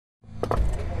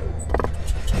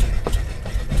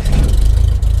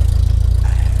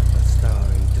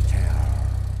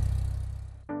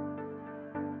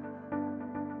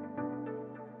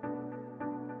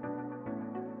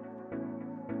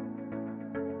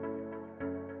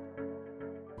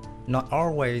Not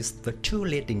always the two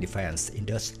leading defense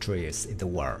industries in the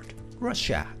world,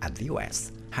 Russia and the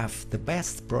US, have the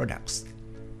best products.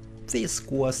 This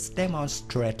was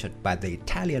demonstrated by the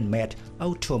Italian-made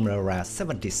OTO Melara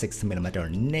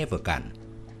 76mm naval gun.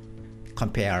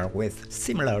 Compared with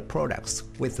similar products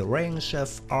with a range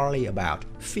of only about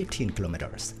 15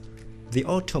 kilometers, the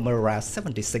OTO Melara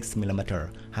 76mm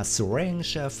has a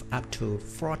range of up to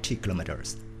 40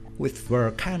 kilometers, with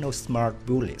VULCANO smart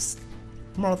bullets,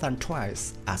 more than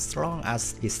twice as long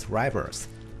as its rivals,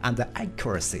 and the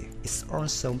accuracy is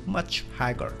also much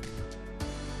higher.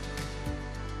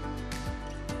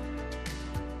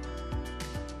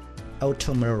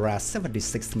 OTO Melara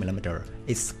 76mm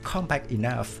is compact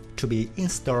enough to be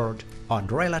installed on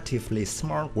relatively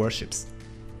small warships.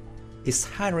 Its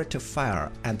high rate of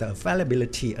fire and the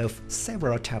availability of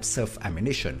several types of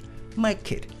ammunition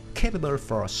make it capable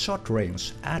for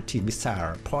short-range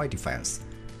anti-missile point defense,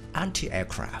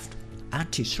 anti-aircraft,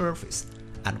 anti-surface,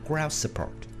 and ground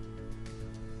support.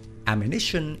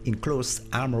 Ammunition includes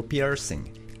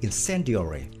armor-piercing,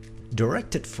 incendiary,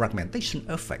 directed fragmentation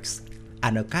effects,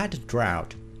 and a guided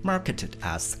route marketed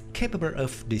as capable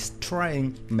of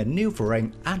destroying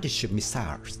maneuvering anti-ship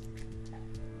missiles.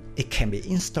 It can be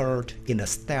installed in a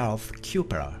stealth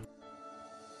cupola.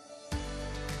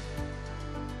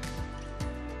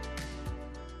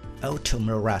 OTO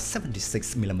Melara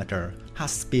 76mm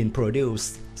has been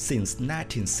produced since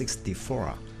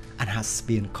 1964 and has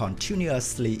been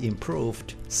continuously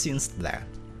improved since then.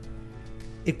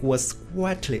 It was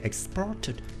widely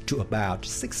exported to about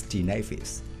 60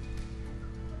 navies.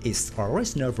 Its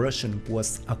original version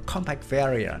was a compact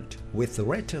variant with a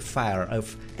rate of fire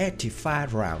of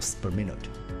 85 rounds per minute.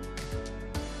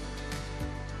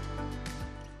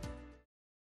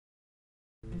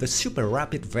 The super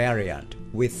rapid variant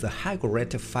with a higher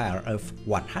rate of fire of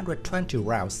 120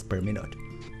 rounds per minute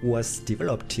was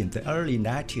developed in the early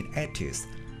 1980s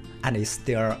and is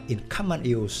still in common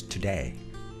use today.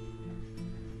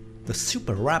 The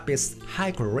super rapid's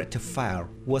higher rate of fire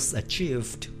was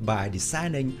achieved by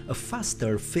designing a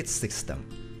faster feed system.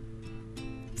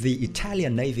 The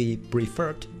Italian Navy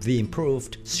preferred the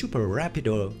improved Super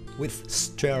Rapido with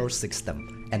stealth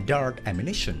system and dart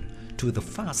ammunition to the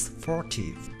fast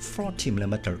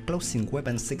 40mm closing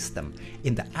weapon system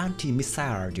in the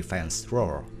anti-missile defense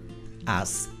role,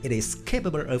 as it is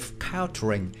capable of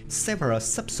countering several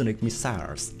subsonic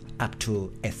missiles up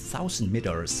to 1,000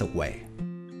 meters away.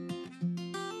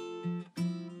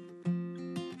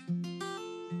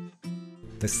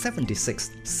 The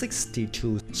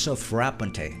 7662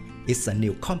 Sovrapponte is a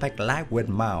new compact lightweight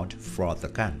mount for the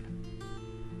gun.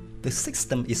 The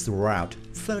system is around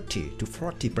 30 to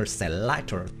 40%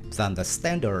 lighter than the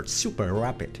standard Super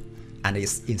Rapid, and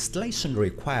its installation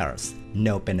requires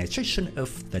no penetration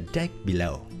of the deck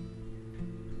below.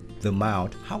 The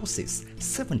mount houses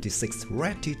 76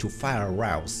 ready-to-fire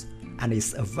rounds and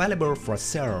is available for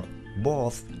sale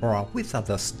both or without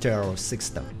the stealth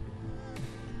system.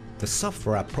 The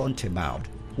Sovrapponte mount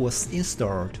was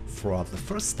installed for the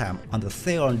first time on the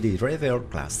Theon de Revel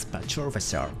class patrol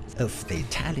vessel of the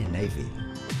Italian Navy.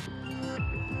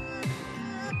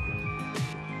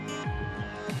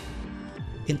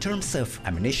 In terms of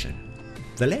ammunition,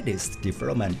 the latest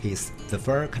development is the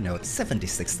VULCANO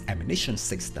 76 ammunition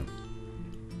system.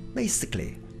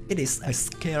 Basically, it is a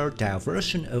scaled-down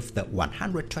version of the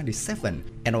 127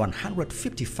 and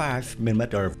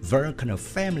 155mm VULCANO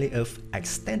family of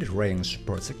extended-range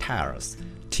projectiles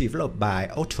developed by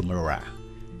OTO Melara,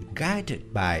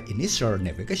 guided by initial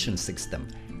navigation system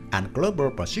and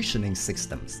global positioning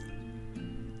systems.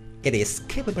 It is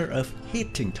capable of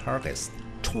hitting targets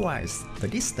twice the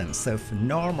distance of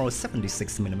normal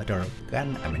 76mm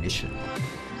gun ammunition.